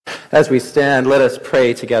As we stand, let us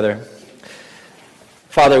pray together.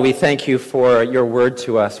 Father, we thank you for your word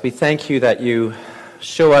to us. We thank you that you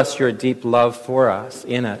show us your deep love for us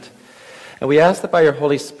in it. And we ask that by your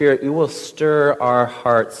Holy Spirit, you will stir our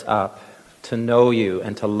hearts up to know you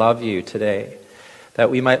and to love you today, that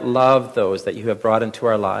we might love those that you have brought into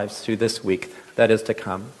our lives through this week that is to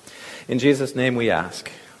come. In Jesus' name we ask.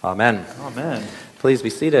 Amen. Amen. Please be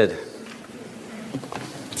seated.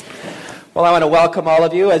 Well, I want to welcome all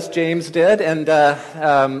of you, as James did, and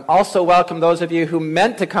also welcome those of you who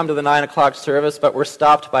meant to come to the 9 o'clock service but were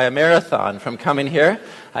stopped by a marathon from coming here.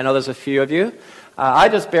 I know there's a few of you. I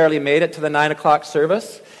just barely made it to the 9 o'clock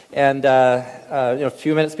service, and a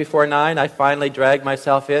few minutes before 9, I finally dragged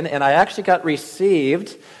myself in, and I actually got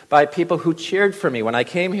received by people who cheered for me when I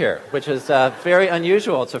came here, which is very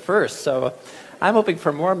unusual. It's a first, so I'm hoping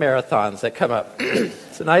for more marathons that come up.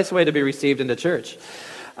 It's a nice way to be received into church.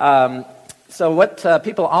 So what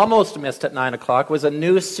people almost missed at 9 o'clock was a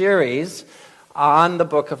new series on the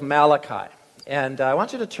book of Malachi. And I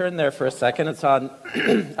want you to turn there for a second. It's on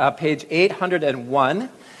page 801.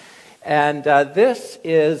 And this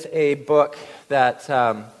is a book that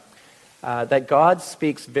God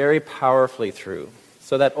speaks very powerfully through.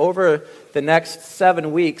 So that over the next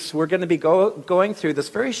 7 weeks, we're going to be going through this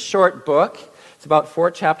very short book. It's about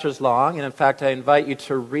 4 chapters long. And in fact, I invite you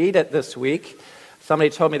to read it this week.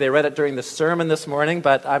 Somebody told me they read it during the sermon this morning,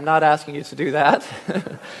 but I'm not asking you to do that.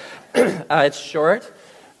 It's short,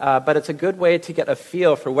 but it's a good way to get a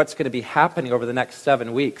feel for what's going to be happening over the next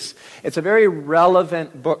 7 weeks. It's a very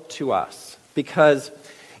relevant book to us because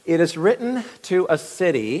it is written to a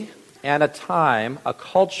city and a time, a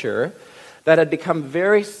culture that had become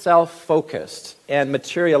very self-focused and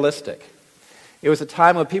materialistic. It was a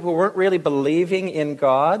time when people weren't really believing in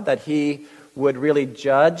God, that He would really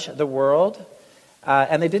judge the world.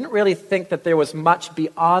 And they didn't really think that there was much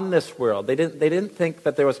beyond this world. They didn't think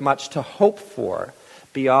that there was much to hope for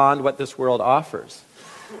beyond what this world offers.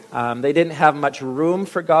 They didn't have much room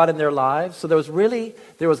for God in their lives. So there was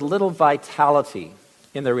little vitality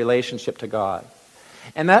in their relationship to God.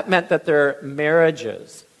 And that meant that their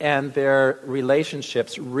marriages and their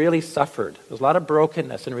relationships really suffered. There was a lot of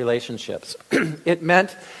brokenness in relationships. It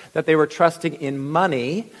meant that they were trusting in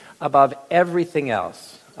money above everything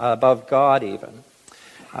else, above God even.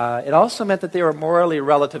 It also meant that they were morally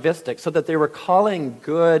relativistic, so that they were calling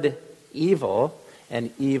good evil and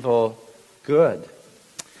evil good.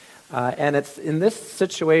 And it's in this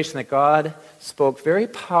situation that God spoke very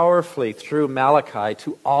powerfully through Malachi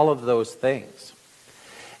to all of those things.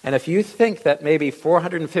 And if you think that maybe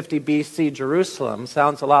 450 BC Jerusalem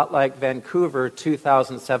sounds a lot like Vancouver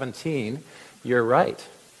 2017, you're right.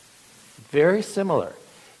 Very similar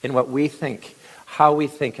in what we think, how we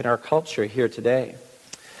think in our culture here today.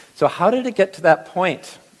 So how did it get to that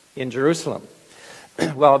point in Jerusalem?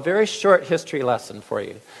 Well, a very short history lesson for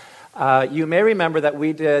you. You may remember that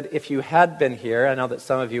we did, if you had been here, I know that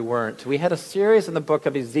some of you weren't, we had a series in the book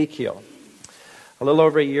of Ezekiel a little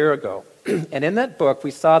over a year ago. And in that book,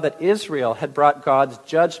 we saw that Israel had brought God's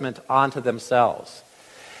judgment onto themselves.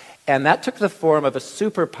 And that took the form of a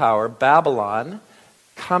superpower, Babylon,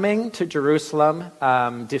 coming to Jerusalem,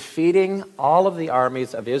 defeating all of the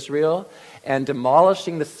armies of Israel, and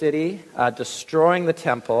demolishing the city, destroying the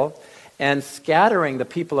temple, and scattering the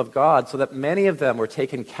people of God so that many of them were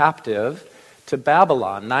taken captive to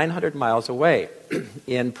Babylon, 900 miles away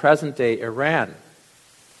in present-day Iran.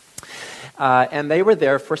 And they were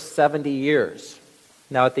there for 70 years.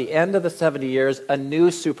 Now, at the end of the 70 years, a new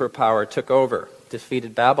superpower took over,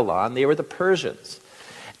 defeated Babylon. They were the Persians.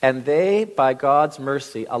 And they, by God's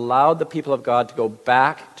mercy, allowed the people of God to go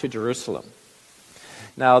back to Jerusalem.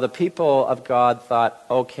 Now, the people of God thought,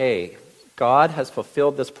 okay, God has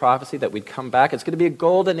fulfilled this prophecy that we'd come back. It's going to be a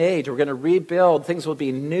golden age. We're going to rebuild. Things will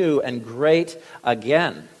be new and great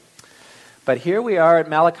again. But here we are at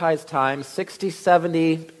Malachi's time, 60,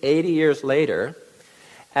 70, 80 years later,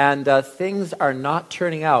 and things are not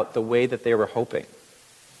turning out the way that they were hoping.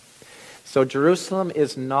 So Jerusalem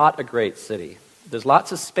is not a great city. There's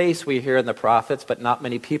lots of space we hear in the prophets, but not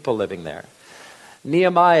many people living there.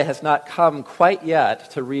 Nehemiah has not come quite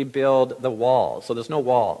yet to rebuild the walls, so there's no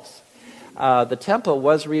walls. The temple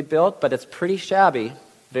was rebuilt, but it's pretty shabby,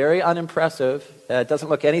 very unimpressive. It doesn't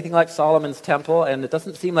look anything like Solomon's temple, and it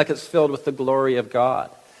doesn't seem like it's filled with the glory of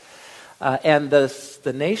God. And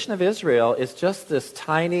the nation of Israel is just this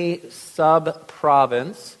tiny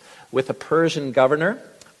sub-province with a Persian governor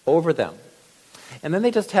over them. And then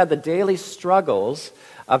they just had the daily struggles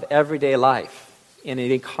of everyday life in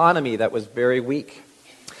an economy that was very weak.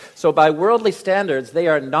 So by worldly standards, they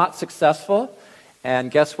are not successful.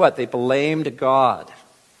 And guess what? They blamed God.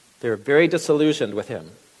 They were very disillusioned with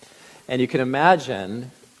him. And you can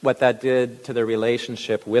imagine what that did to their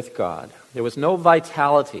relationship with God. There was no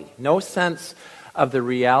vitality, no sense of the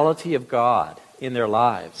reality of God in their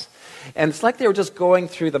lives. And it's like they were just going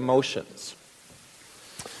through the motions.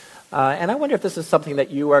 And I wonder if this is something that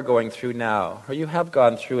you are going through now, or you have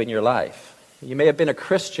gone through in your life. You may have been a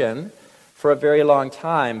Christian for a very long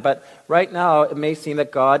time, but right now it may seem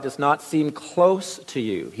that God does not seem close to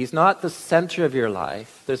you. He's not the center of your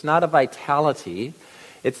life. There's not a vitality.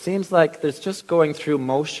 It seems like there's just going through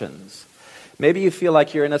motions. Maybe you feel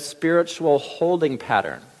like you're in a spiritual holding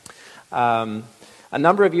pattern. A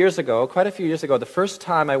number of years ago, quite a few years ago, the first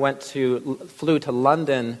time I flew to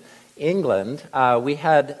London, England, we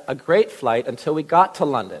had a great flight until we got to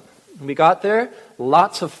London. When we got there,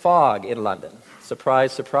 lots of fog in London.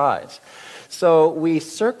 Surprise, surprise. So we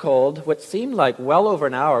circled what seemed like well over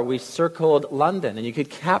an hour. We circled London, and you could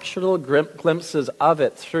capture little glimpses of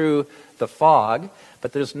it through the fog,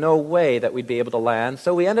 but there's no way that we'd be able to land.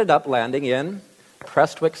 So we ended up landing in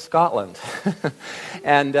Prestwick, Scotland,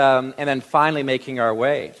 and then finally making our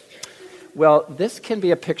way. Well, this can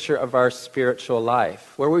be a picture of our spiritual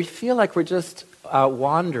life, where we feel like we're just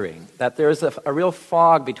wandering, that there's a real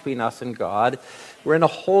fog between us and God. We're in a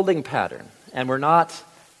holding pattern, and we're not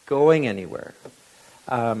going anywhere.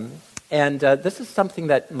 This is something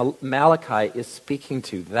that Malachi is speaking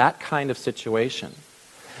to, that kind of situation.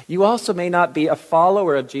 You also may not be a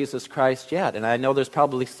follower of Jesus Christ yet, and I know there's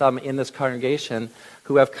probably some in this congregation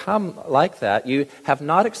who have come like that. You have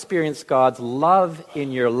not experienced God's love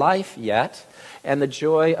in your life yet and the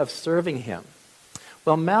joy of serving Him.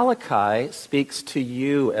 Well, Malachi speaks to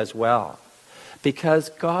you as well, because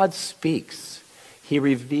God speaks. He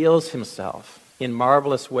reveals Himself in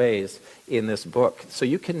marvelous ways in this book, so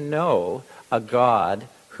you can know a God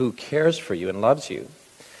who cares for you and loves you.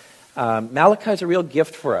 Malachi is a real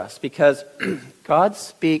gift for us because God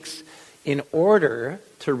speaks in order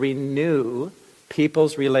to renew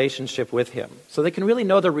people's relationship with Him, so they can really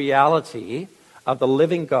know the reality of the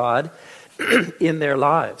living God in their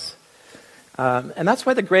lives. And that's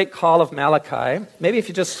why the great call of Malachi, maybe if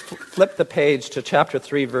you just flip the page to chapter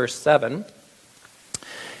 3, verse 7,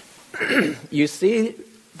 you see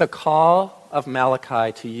the call of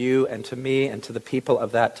Malachi to you and to me and to the people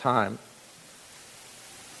of that time.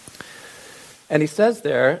 And he says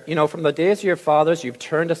there, from the days of your fathers, you've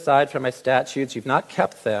turned aside from my statutes, you've not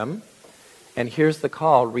kept them. And here's the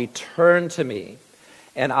call, return to me,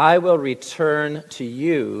 and I will return to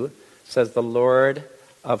you, says the Lord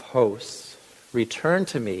of hosts. Return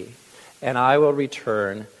to me, and I will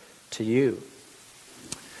return to you.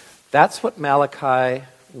 That's what Malachi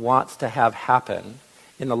wants to have happen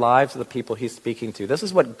in the lives of the people he's speaking to. This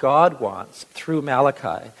is what God wants through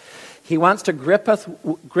Malachi. He wants to grip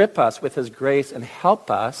us with His grace and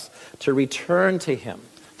help us to return to Him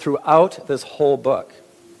throughout this whole book.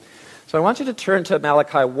 So I want you to turn to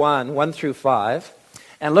Malachi 1 through 5,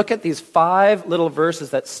 and look at these 5 little verses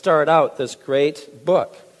that start out this great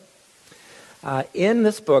book. In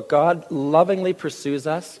this book, God lovingly pursues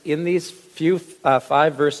us in these few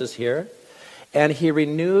 5 verses here, and He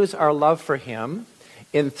renews our love for Him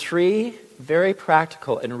in 3 very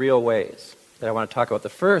practical and real ways that I want to talk about. The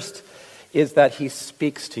first is that He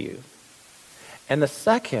speaks to you. And the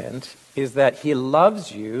second is that He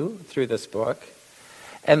loves you through this book.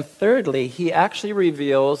 And thirdly, He actually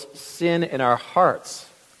reveals sin in our hearts,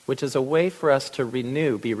 which is a way for us to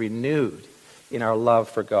be renewed in our love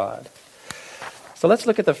for God. So let's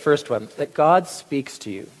look at the first one, that God speaks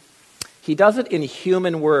to you. He does it in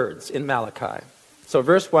human words in Malachi. So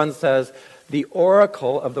verse 1 says, the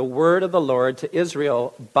oracle of the word of the Lord to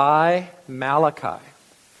Israel by Malachi.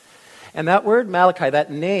 And that word Malachi,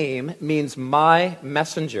 that name, means my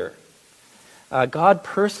messenger. God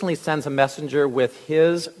personally sends a messenger with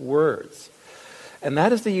His words. And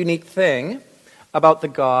that is the unique thing about the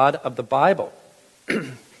God of the Bible.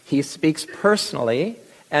 He speaks personally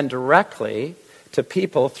and directly to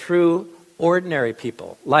people through ordinary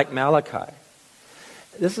people like Malachi.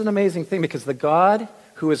 This is an amazing thing because the God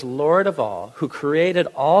who is Lord of all, who created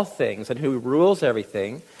all things and who rules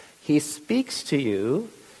everything, He speaks to you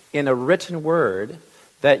in a written word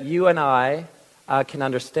that you and I can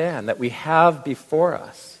understand, that we have before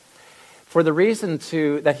us, for the reason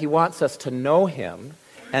that He wants us to know Him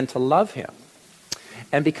and to love Him.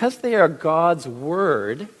 And because they are God's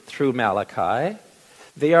word through Malachi,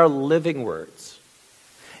 they are living words.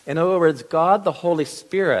 In other words, God the Holy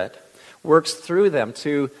Spirit works through them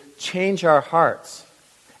to change our hearts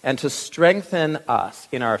and to strengthen us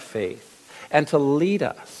in our faith and to lead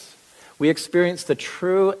us. We experience the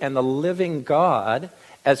true and the living God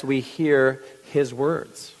as we hear His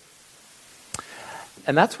words.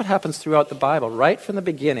 And that's what happens throughout the Bible. Right from the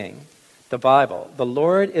beginning, the Bible, the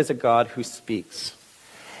Lord is a God who speaks.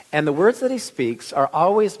 And the words that he speaks are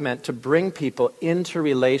always meant to bring people into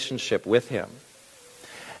relationship with him.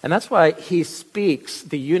 And that's why he speaks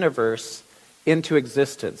the universe into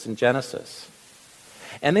existence in Genesis.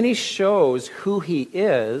 And then he shows who he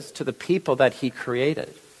is to the people that he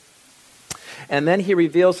created. And then he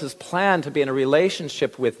reveals his plan to be in a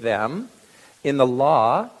relationship with them in the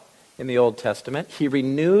law, in the Old Testament. He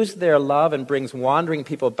renews their love and brings wandering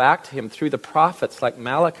people back to him through the prophets like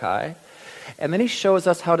Malachi. And then he shows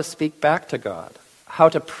us how to speak back to God, how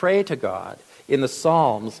to pray to God in the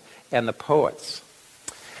Psalms and the poets.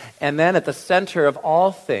 And then at the center of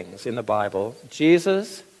all things in the Bible,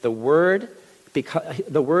 Jesus, the Word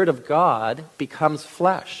of God, becomes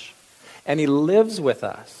flesh. And he lives with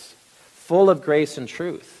us, full of grace and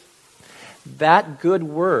truth. That good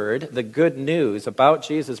word, the good news about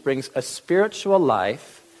Jesus, brings a spiritual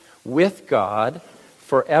life with God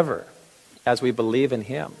forever as we believe in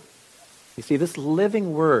him. You see, this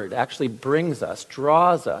living word actually brings us,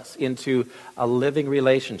 draws us into a living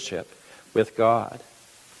relationship with God.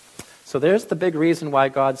 So there's the big reason why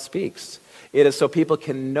God speaks. It is so people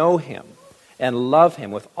can know him and love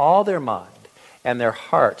him with all their mind and their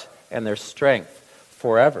heart and their strength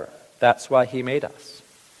forever. That's why he made us.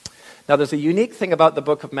 Now, there's a unique thing about the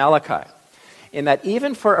book of Malachi, in that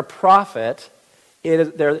even for a prophet,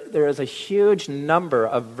 there is a huge number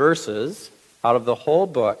of verses out of the whole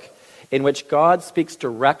book in which God speaks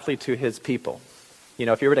directly to his people. You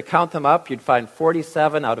know, if you were to count them up, you'd find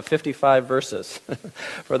 47 out of 55 verses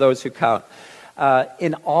for those who count.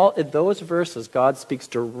 In those verses, God speaks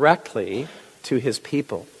directly to his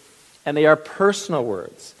people. And they are personal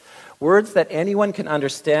words, words that anyone can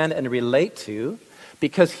understand and relate to,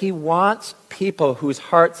 because he wants people whose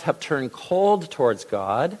hearts have turned cold towards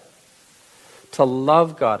God to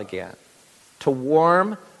love God again, to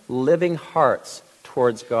warm, living hearts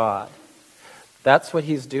towards God. That's what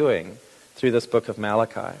he's doing through this book of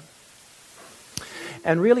Malachi.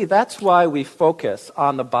 And really, that's why we focus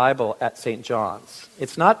on the Bible at St. John's.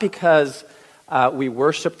 It's not because we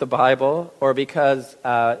worship the Bible or because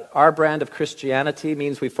our brand of Christianity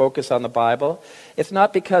means we focus on the Bible. It's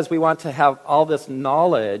not because we want to have all this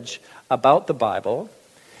knowledge about the Bible.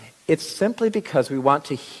 It's simply because we want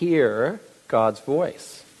to hear God's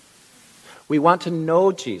voice. We want to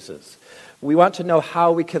know Jesus. We want to know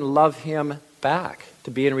how we can love him back,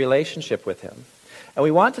 to be in relationship with him. And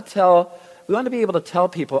we want to be able to tell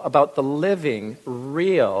people about the living,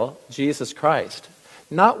 real Jesus Christ,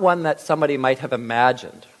 not one that somebody might have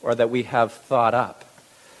imagined or that we have thought up.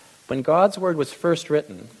 When God's word was first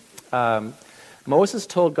written, Moses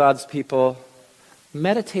told God's people,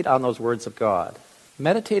 meditate on those words of God.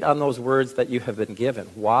 Meditate on those words that you have been given.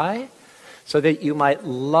 Why? So that you might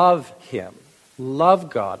love him,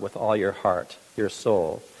 love God with all your heart, your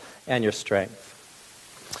soul, and your strength.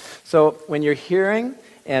 So when you're hearing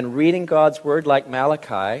and reading God's word like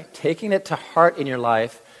Malachi, taking it to heart in your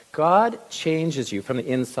life, God changes you from the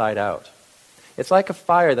inside out. It's like a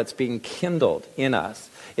fire that's being kindled in us.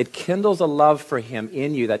 It kindles a love for him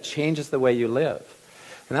in you that changes the way you live.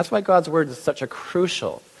 And that's why God's word is such a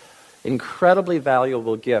crucial, incredibly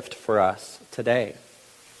valuable gift for us today.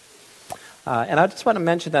 And I just want to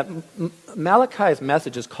mention that Malachi's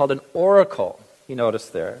message is called an oracle, you notice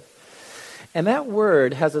there. And that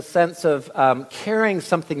word has a sense of carrying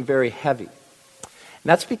something very heavy. And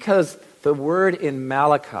that's because the word in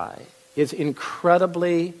Malachi is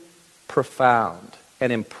incredibly profound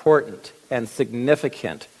and important and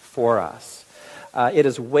significant for us. It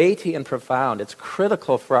is weighty and profound. It's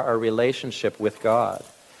critical for our relationship with God.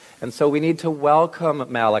 And so we need to welcome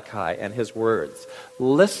Malachi and his words.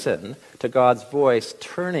 Listen to God's voice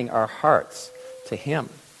turning our hearts to him.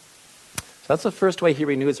 So that's the first way he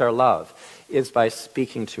renews our love, is by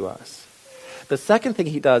speaking to us. The second thing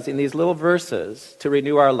he does in these little verses to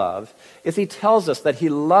renew our love is he tells us that he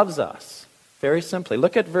loves us. Very simply.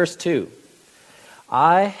 Look at verse 2.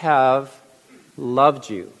 I have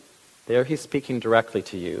loved you. There he's speaking directly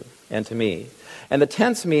to you and to me. And the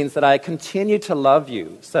tense means that I continue to love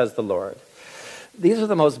you, says the Lord. These are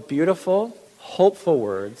the most beautiful, hopeful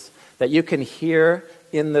words that you can hear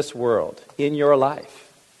in this world, in your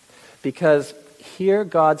life. Because here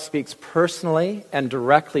God speaks personally and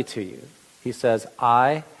directly to you. He says,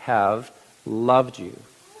 I have loved you.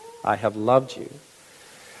 I have loved you.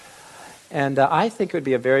 And I think it would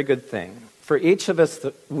be a very good thing for each of us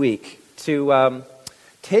this week to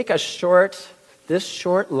take this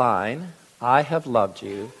short line, I have loved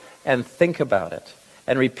you, and think about it.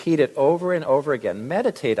 and repeat it over and over again.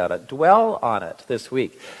 Meditate on it. Dwell on it this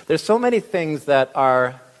week. There's so many things that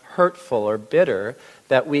are hurtful or bitter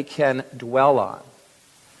that we can dwell on.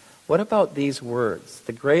 What about these words,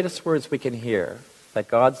 the greatest words we can hear, that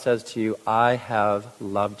God says to you, I have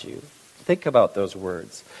loved you? Think about those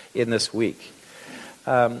words in this week.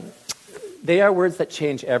 They are words that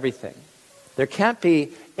change everything. There can't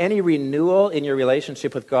be any renewal in your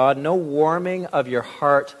relationship with God, no warming of your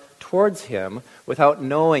heart towards Him without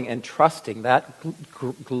knowing and trusting that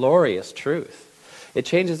glorious truth. It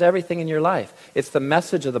changes everything in your life. It's the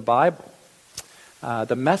message of the Bible.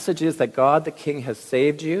 The message is that God the King has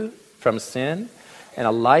saved you from sin and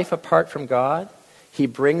a life apart from God. He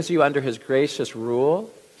brings you under His gracious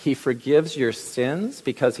rule. He forgives your sins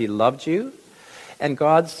because He loved you. And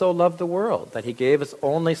God so loved the world that He gave His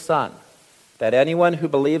only Son, that anyone who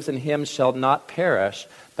believes in Him shall not perish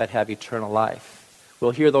but have eternal life.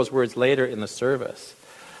 We'll hear those words later in the service.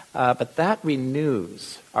 But that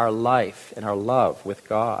renews our life and our love with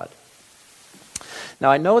God. Now,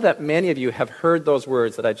 I know that many of you have heard those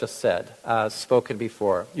words that I just said, spoken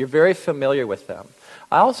before. You're very familiar with them.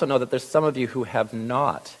 I also know that there's some of you who have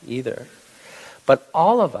not either. But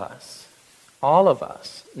all of us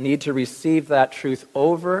need to receive that truth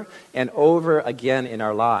over and over again in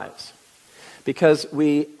our lives. Because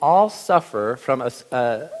we all suffer from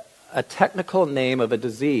a technical name of a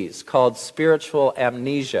disease called spiritual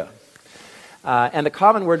amnesia. And the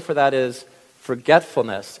common word for that is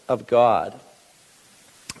forgetfulness of God.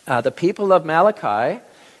 The people of Malachi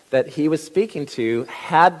that he was speaking to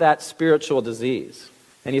had that spiritual disease.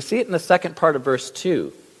 And you see it in the second part of verse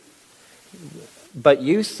 2. But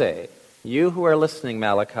you say, you who are listening,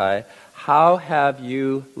 Malachi, how have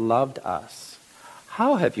you loved us?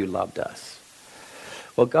 How have you loved us?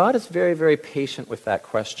 Well, God is very, very patient with that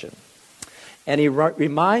question. And He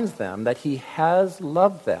reminds them that He has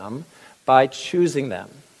loved them by choosing them.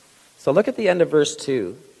 So look at the end of verse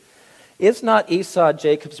 2. Is not Esau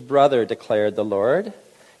Jacob's brother, declared the Lord?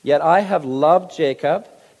 Yet I have loved Jacob,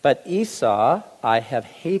 but Esau I have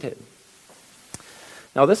hated.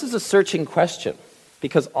 Now this is a searching question,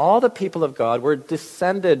 because all the people of God were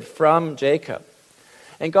descended from Jacob.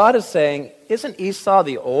 And God is saying, isn't Esau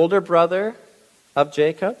the older brother of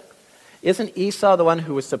Jacob? Isn't Esau the one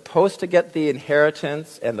who was supposed to get the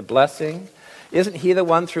inheritance and the blessing? Isn't he the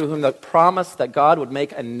one through whom the promise that God would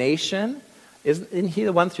make a nation? Isn't he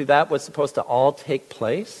the one through that was supposed to all take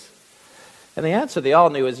place? And the answer they all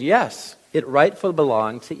knew is yes, it rightfully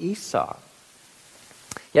belonged to Esau.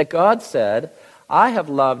 Yet God said, I have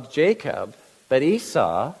loved Jacob, but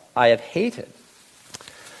Esau I have hated.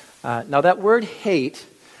 Now that word hate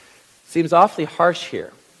seems awfully harsh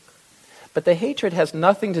here. But the hatred has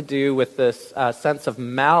nothing to do with this sense of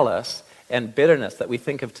malice and bitterness that we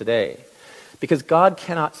think of today. Because God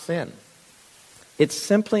cannot sin. It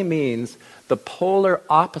simply means the polar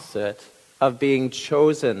opposite of being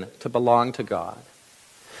chosen to belong to God.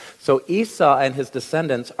 So Esau and his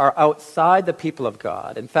descendants are outside the people of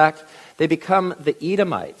God. In fact, they become the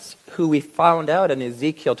Edomites, who we found out in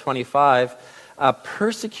Ezekiel 25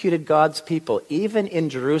 persecuted God's people, even in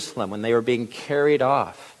Jerusalem when they were being carried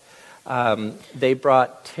off. They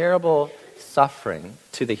brought terrible suffering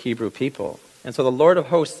to the Hebrew people. And so the Lord of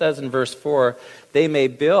hosts says in verse 4, they may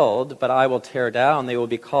build, but I will tear down. They will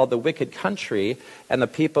be called the wicked country and the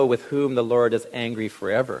people with whom the Lord is angry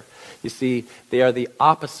forever. You see, they are the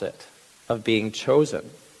opposite of being chosen.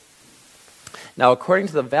 Now, according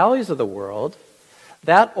to the values of the world,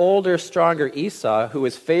 that older, stronger Esau, who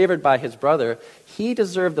was favored by his brother, he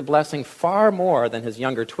deserved the blessing far more than his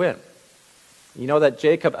younger twin. You know that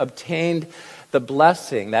Jacob obtained the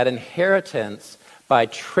blessing, that inheritance, by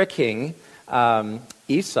tricking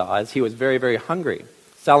Esau as he was very, very hungry,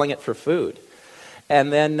 selling it for food.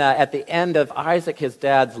 And then at the end of Isaac, his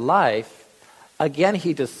dad's life, again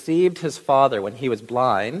he deceived his father when he was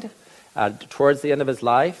blind towards the end of his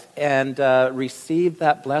life and received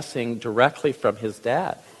that blessing directly from his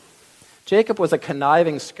dad. Jacob was a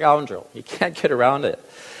conniving scoundrel. You can't get around it.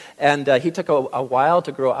 And he took a while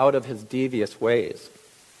to grow out of his devious ways.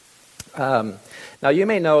 Now, you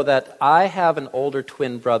may know that I have an older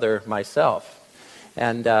twin brother myself.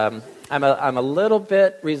 And I'm a little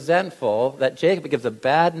bit resentful that Jacob gives a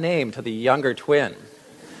bad name to the younger twin.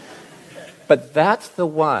 But that's the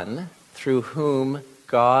one through whom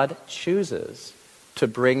God chooses to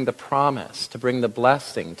bring the promise, to bring the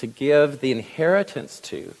blessing, to give the inheritance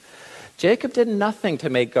to. Jacob did nothing to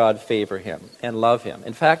make God favor him and love him.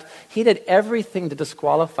 In fact, he did everything to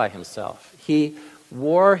disqualify himself. He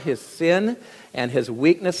wore his sin and his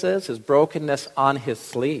weaknesses, his brokenness on his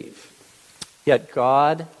sleeve. Yet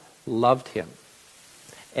God loved him.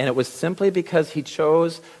 And it was simply because he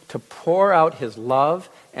chose to pour out his love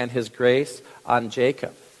and his grace on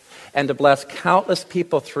Jacob and to bless countless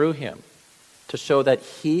people through him to show that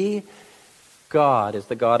he, God, is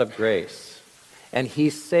the God of grace. And he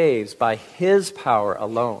saves by his power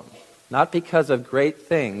alone, not because of great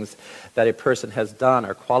things that a person has done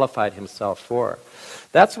or qualified himself for.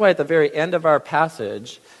 That's why at the very end of our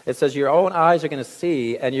passage, it says, your own eyes are going to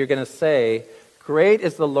see, and you're going to say, great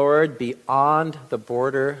is the Lord beyond the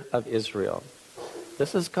border of Israel.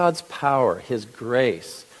 This is God's power, his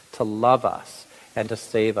grace to love us and to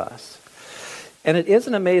save us. And it is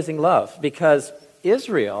an amazing love because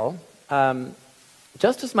Israel,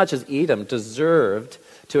 just as much as Edom, deserved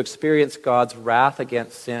to experience God's wrath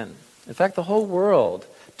against sin. In fact, the whole world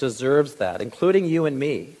deserves that, including you and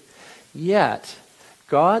me. Yet,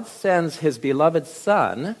 God sends his beloved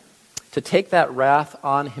Son to take that wrath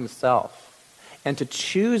on himself and to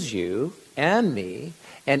choose you and me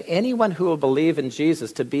and anyone who will believe in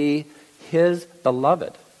Jesus to be his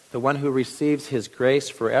beloved, the one who receives his grace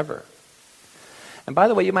forever. And by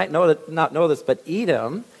the way, you might not know this, but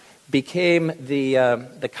Edom became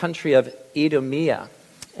the country of Edomia.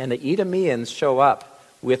 And the Edomians show up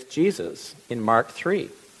with Jesus in Mark 3.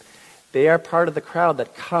 They are part of the crowd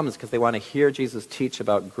that comes because they want to hear Jesus teach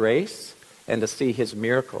about grace and to see his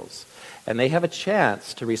miracles. And they have a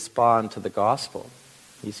chance to respond to the gospel.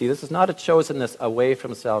 You see, this is not a chosenness away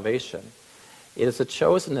from salvation. It is a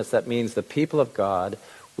chosenness that means the people of God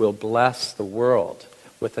will bless the world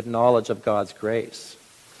with the knowledge of God's grace.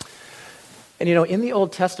 And you know, in the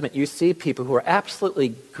Old Testament, you see people who are absolutely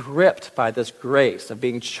gripped by this grace of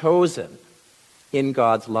being chosen in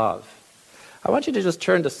God's love. I want you to just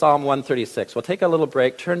turn to Psalm 136. We'll take a little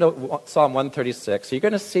break. Turn to Psalm 136. You're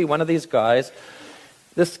going to see one of these guys.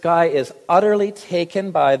 This guy is utterly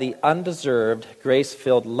taken by the undeserved,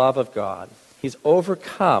 grace-filled love of God. He's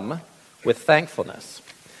overcome with thankfulness.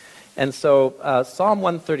 And so Psalm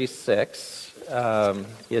 136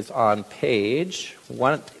 is on page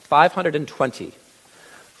 520.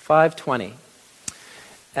 520.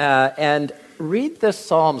 And read this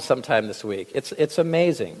psalm sometime this week. It's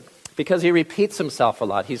amazing because he repeats himself a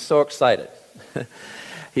lot. He's so excited.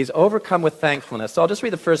 He's overcome with thankfulness. So I'll just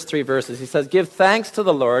read the first 3 verses. He says, give thanks to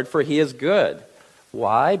the Lord, for he is good.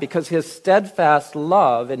 Why? Because his steadfast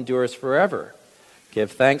love endures forever. Give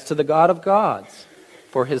thanks to the God of gods,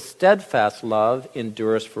 for his steadfast love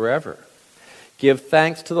endures forever. Give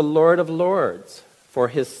thanks to the Lord of lords, for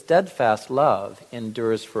his steadfast love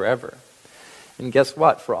endures forever. And guess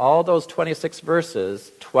what? For all those 26 verses,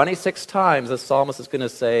 26 times the psalmist is going to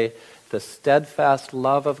say, the steadfast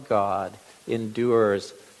love of God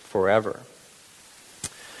endures forever.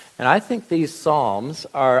 And I think these psalms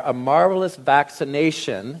are a marvelous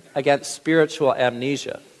vaccination against spiritual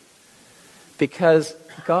amnesia, because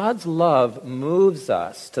God's love moves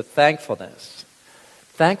us to thankfulness.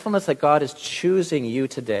 Thankfulness that God is choosing you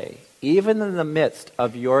today, even in the midst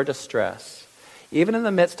of your distress, even in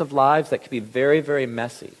the midst of lives that can be very, very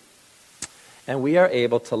messy. And we are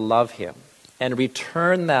able to love him and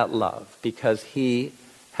return that love because he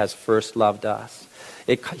has first loved us.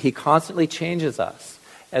 He constantly changes us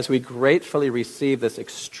as we gratefully receive this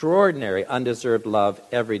extraordinary, undeserved love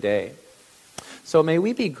every day. So may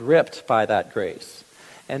we be gripped by that grace,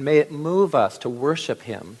 and may it move us to worship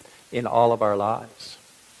him in all of our lives.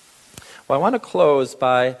 Well, I want to close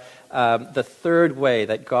by the third way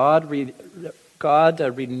that God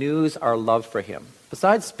renews our love for him.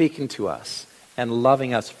 Besides speaking to us and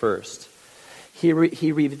loving us first, he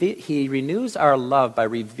renews our love by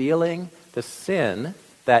revealing the sin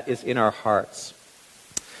that is in our hearts.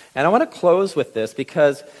 And I want to close with this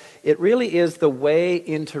because it really is the way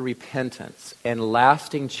into repentance and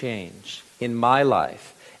lasting change in my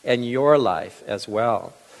life and your life as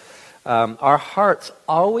well. Our hearts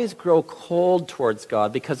always grow cold towards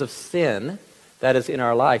God because of sin that is in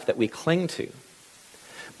our life that we cling to.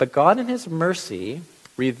 But God in his mercy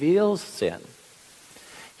reveals sin.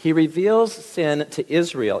 He reveals sin to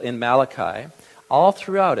Israel in Malachi, all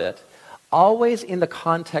throughout it, always in the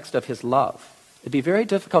context of his love. It'd be very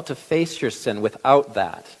difficult to face your sin without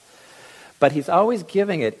that. But he's always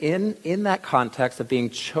giving it in that context of being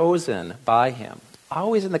chosen by him.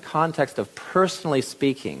 Always in the context of personally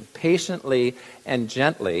speaking, patiently and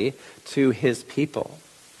gently to his people.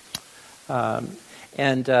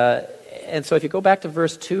 And so if you go back to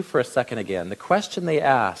verse 2 for a second again, the question they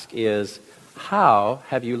ask is, how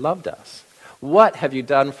have you loved us? What have you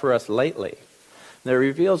done for us lately? And it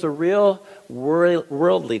reveals a real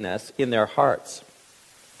worldliness in their hearts.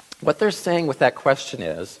 What they're saying with that question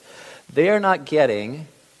is, they are not getting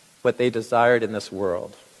what they desired in this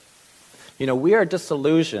world. We are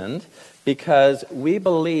disillusioned because we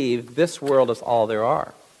believe this world is all there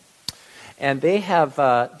are. And they have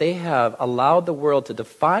allowed the world to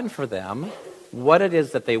define for them what it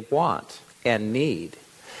is that they want and need.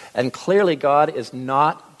 And clearly God is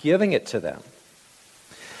not giving it to them.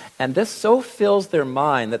 And this so fills their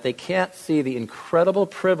mind that they can't see the incredible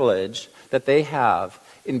privilege that they have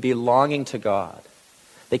in belonging to God.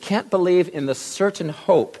 They can't believe in the certain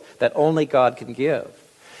hope that only God can give.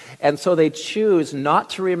 And so they choose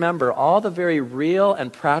not to remember all the very real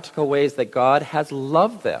and practical ways that God has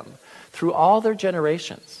loved them through all their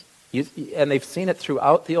generations. And they've seen it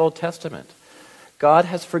throughout the Old Testament. God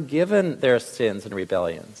has forgiven their sins and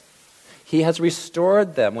rebellions. He has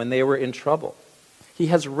restored them when they were in trouble. He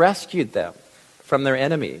has rescued them from their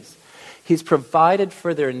enemies. He's provided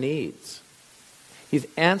for their needs. He's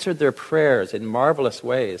answered their prayers in marvelous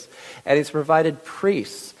ways. And he's provided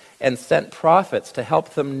priests and sent prophets to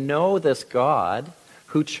help them know this God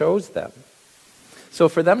who chose them. So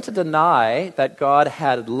for them to deny that God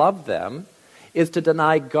had loved them is to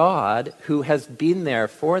deny God who has been there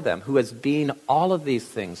for them, who has been all of these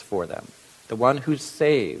things for them, the one who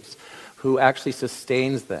saves, who actually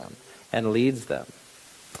sustains them and leads them.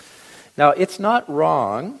 Now, it's not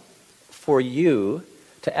wrong for you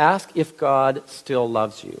to ask if God still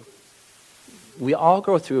loves you. We all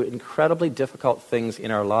go through incredibly difficult things in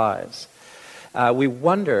our lives. We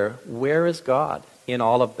wonder, where is God in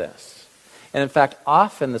all of this? And in fact,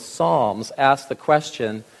 often the Psalms ask the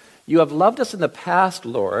question, you have loved us in the past,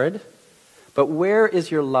 Lord, but where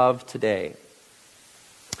is your love today?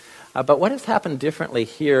 But what has happened differently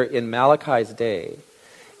here in Malachi's day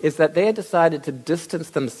is that they had decided to distance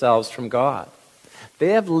themselves from God.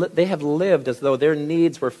 They have lived as though their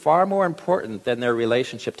needs were far more important than their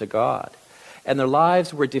relationship to God. And their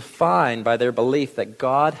lives were defined by their belief that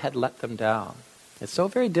God had let them down. It's so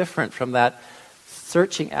very different from that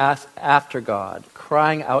searching after God,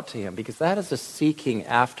 crying out to Him, because that is the seeking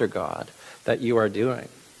after God that you are doing.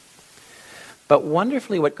 But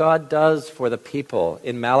wonderfully, what God does for the people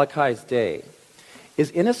in Malachi's day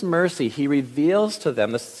is in His mercy, He reveals to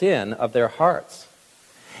them the sin of their hearts.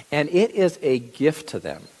 And it is a gift to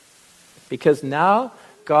them, because now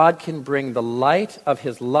God can bring the light of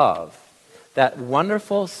His love, that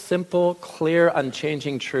wonderful, simple, clear,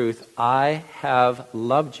 unchanging truth, I have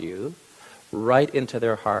loved you, right into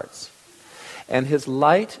their hearts. And His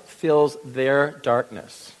light fills their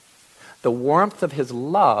darkness. The warmth of His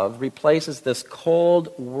love replaces this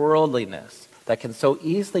cold worldliness that can so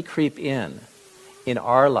easily creep in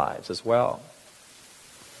our lives as well.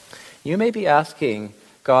 You may be asking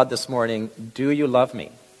God this morning, do you love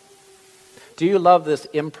me? Do you love this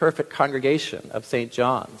imperfect congregation of St.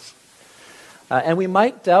 John's? And we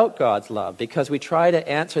might doubt God's love because we try to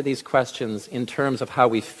answer these questions in terms of how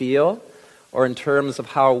we feel, or in terms of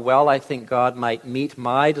how well I think God might meet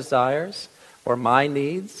my desires or my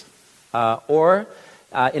needs, or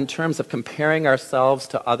in terms of comparing ourselves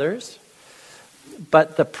to others.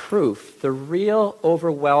 But the proof, the real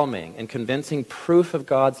overwhelming and convincing proof of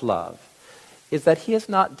God's love is that He has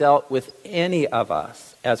not dealt with any of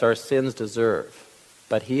us as our sins deserve,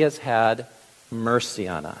 but He has had mercy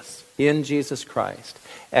on us in Jesus Christ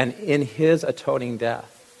and in His atoning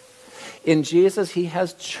death. In Jesus, He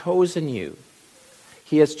has chosen you.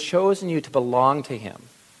 He has chosen you to belong to Him,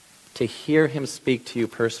 to hear Him speak to you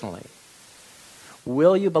personally.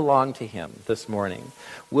 Will you belong to Him this morning?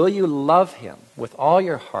 Will you love Him with all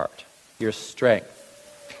your heart, your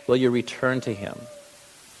strength? Will you return to Him?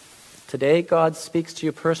 Today, God speaks to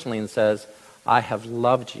you personally and says, I have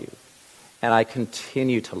loved you, and I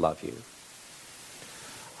continue to love you.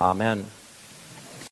 Amen.